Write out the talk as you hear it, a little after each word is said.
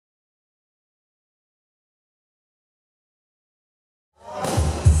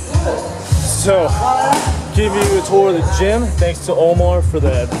So, give you a tour of the gym. Thanks to Omar for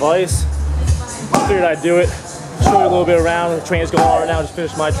the advice. I figured I'd do it. Show you a little bit around. The training's going on right now. Just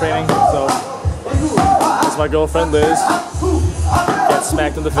finished my training. So, that's my girlfriend Liz. Got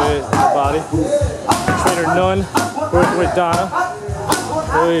smacked in the face, in the body. Trainer Nun, working with Donna.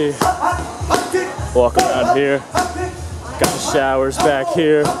 Hey. Walking around here. Got the showers back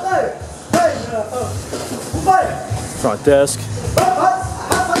here. Front desk.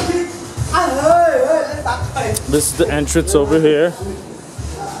 This is the entrance over here.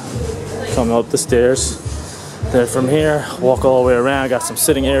 Coming up the stairs. Then from here, walk all the way around. Got some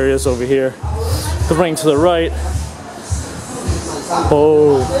sitting areas over here. The ring to the right.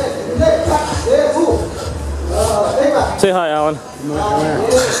 Oh. Say hi, Alan.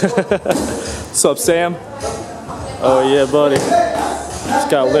 What's up, Sam? Oh yeah, buddy. Just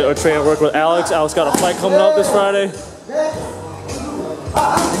got a little trainer work with Alex. Alex got a fight coming up this Friday.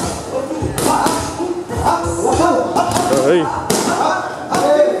 Oh, hey.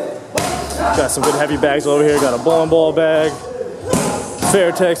 Got some good heavy bags over here. Got a bowling ball bag,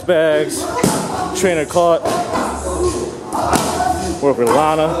 Fairtex bags, trainer caught. Work with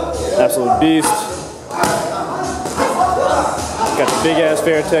Lana, absolute beast. Got the big ass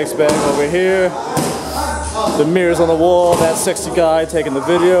Fairtex bag over here. The mirrors on the wall, that sexy guy taking the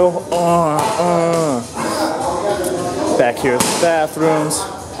video. Back here is the bathrooms.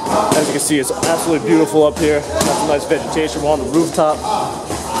 As you can see, it's absolutely beautiful up here. Got some nice vegetation. We're on the rooftop.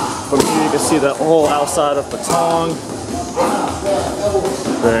 From here you can see the whole outside of Patong.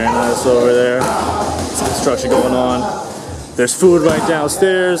 Very nice over there. Some construction going on. There's food right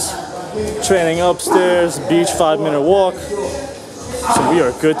downstairs. Training upstairs. Beach 5-minute walk. So we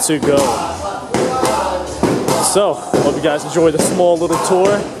are good to go. So, hope you guys enjoyed the small little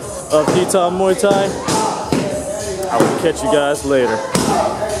tour of Nitah Muay Thai. I will catch you guys later.